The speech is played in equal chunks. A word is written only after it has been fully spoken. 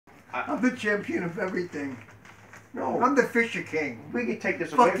I'm the champion of everything. No. I'm the Fisher King. We can take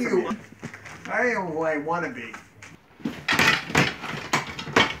this away from you. I am who I want to be.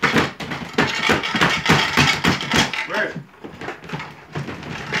 Right.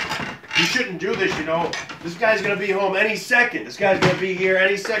 You shouldn't do this, you know. This guy's going to be home any second. This guy's going to be here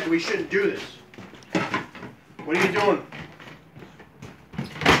any second. We shouldn't do this. What are you doing?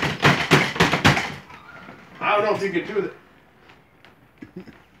 I don't know if you can do that.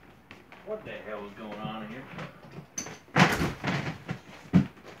 What the hell is going on here?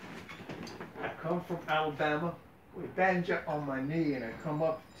 I come from Alabama with banjo on my knee, and I come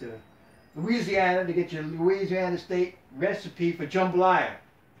up to Louisiana to get your Louisiana State recipe for jambalaya.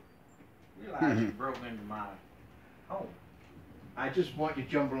 Realize you broke into my home. I just want your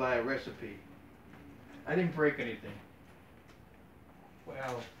jambalaya recipe. I didn't break anything.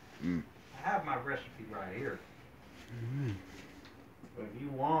 Well, I have my recipe right here. But if you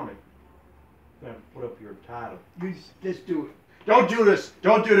want it, you have to put up your title. Just do it. Don't do this.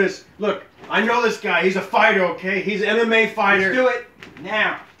 Don't do this. Look, I know this guy. He's a fighter, okay? He's an MMA fighter. Let's do it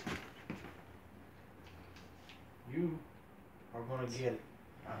now. You are going to get it.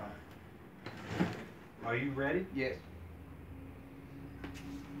 Are you ready? Yes.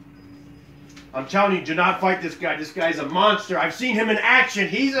 I'm telling you, do not fight this guy. This guy's a monster. I've seen him in action.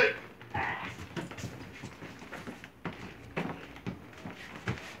 He's a...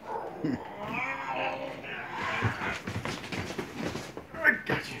 I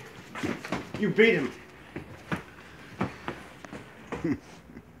got you. You beat him.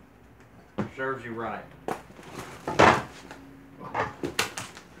 Serves you right.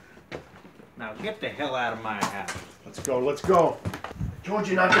 Now get the hell out of my house. Let's go, let's go. I told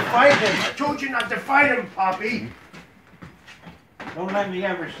you not to fight him. I told you not to fight him, Papi. Don't let me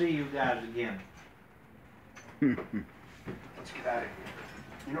ever see you guys again. Let's get out of here.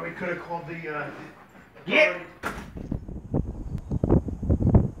 You know, he could have called the Yeah.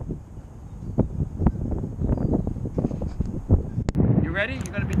 You ready?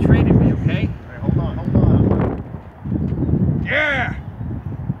 You're gonna be training me, okay? All right, hold on. Yeah!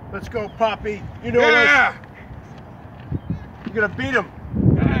 Let's go, Papi. You know Yeah! You're gonna beat him.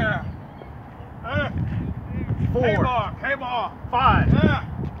 Yeah! 4. K-ball! 5. Yeah!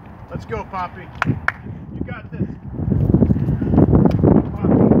 Let's go, Papi. You got this.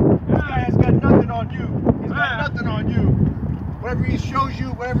 This guy has got nothing on you. He's got nothing on you. Whatever he shows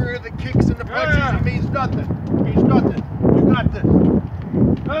you, whatever the kicks and the punches, it means nothing. It means nothing. You got this.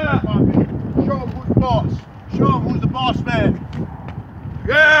 Papi. Show him who's the boss. Show him who's the boss man.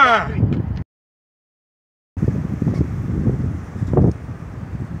 Yeah!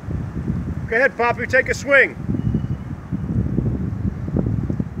 Go ahead, Papi. Take a swing.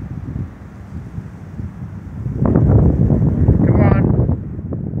 Come on.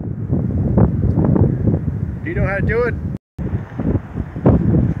 Do you know how to do it?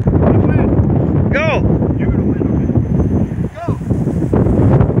 Go! You're gonna win, okay? Go!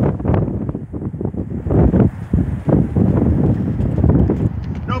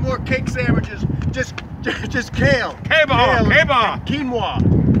 No more cake sandwiches. Just kale. K-ball! K-ball! Quinoa.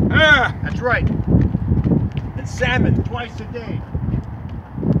 Yeah! That's right. And salmon twice a day.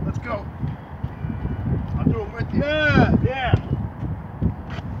 Let's go. I'll do it with you. Yeah.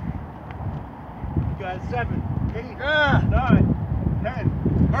 You got 7, 8, 9, 10.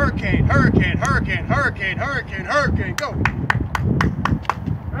 Hurricane, hurricane, hurricane, hurricane, hurricane, hurricane. Go.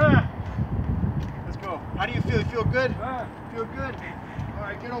 Let's go. How do you feel? You feel good? Feel good? All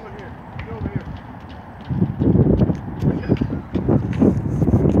right, get over here. Get over here.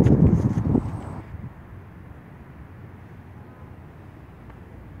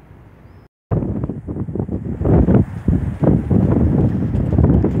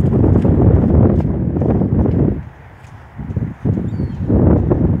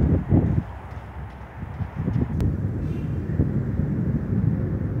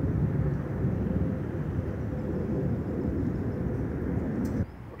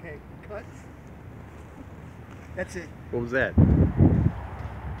 That's it. What was that? Go,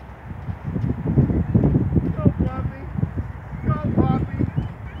 Papi. Go, Papi.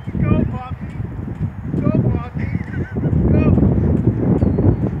 Go, Papi. Go, Papi. Go.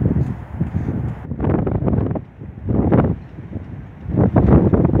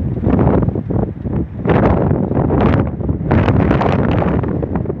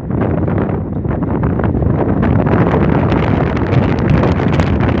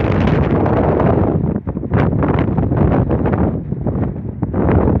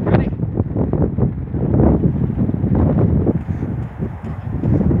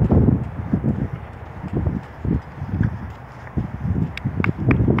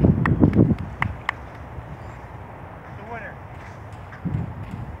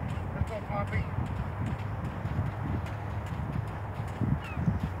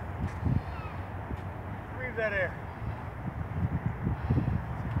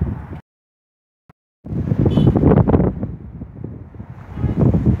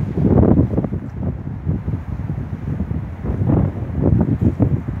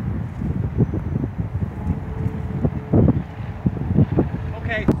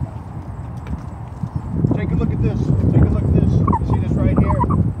 Okay. Take a look at this. Take a look at this. You see this right here?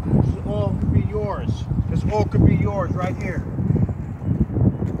 This all could be yours. This all could be yours right here.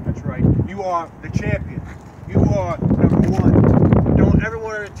 That's right. You are the champion. You are number one. Don't ever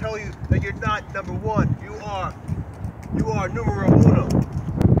want to tell you that you're not number one. You are numero uno.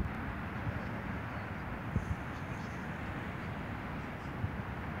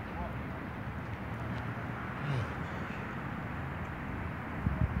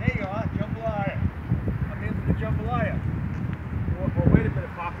 There you are, Jambalaya. I'm in for the Jambalaya. Well, wait a minute,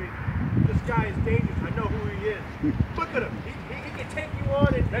 Papi. This guy is dangerous. I know who he is. Look at him. He can take you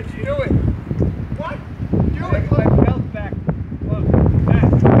on and Let's do it. What? Do Take it. my belt back. Look, back.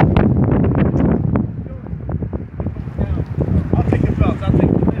 I'll take the belts. I'll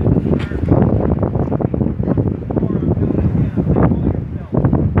take the belts.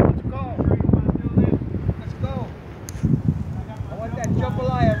 Let's go. Let's go. I want that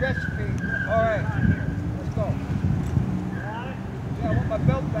Jambalaya Recipe. All right. Let's go. Yeah, I want my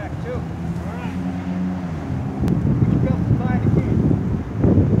belt back too. All right. Which belt's mine again?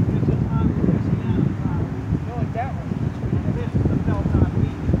 No, it's that one. This is the belt I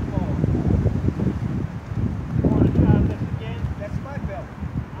beat you for. You want to try this again? That's my belt.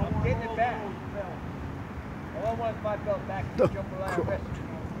 I'm getting it back. All I want is my belt back to Jambalaya Recipe.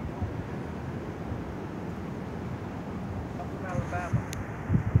 I'm from Alabama.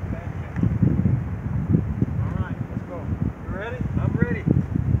 All right, let's go. You ready? I'm ready.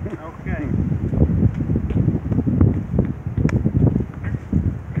 Okay.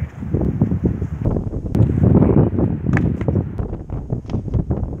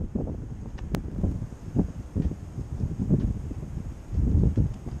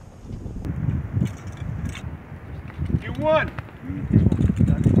 You won.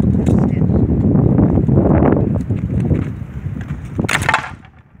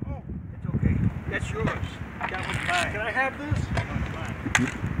 Oh, it's okay. That's yours. That was mine. Can I have this?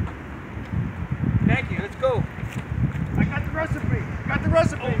 Thank you. Let's go. I got the recipe. Got the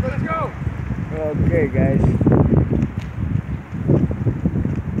recipe. Let's go. Okay, guys.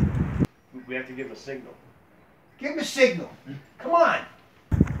 We have to give a signal. Give him a signal. Come on.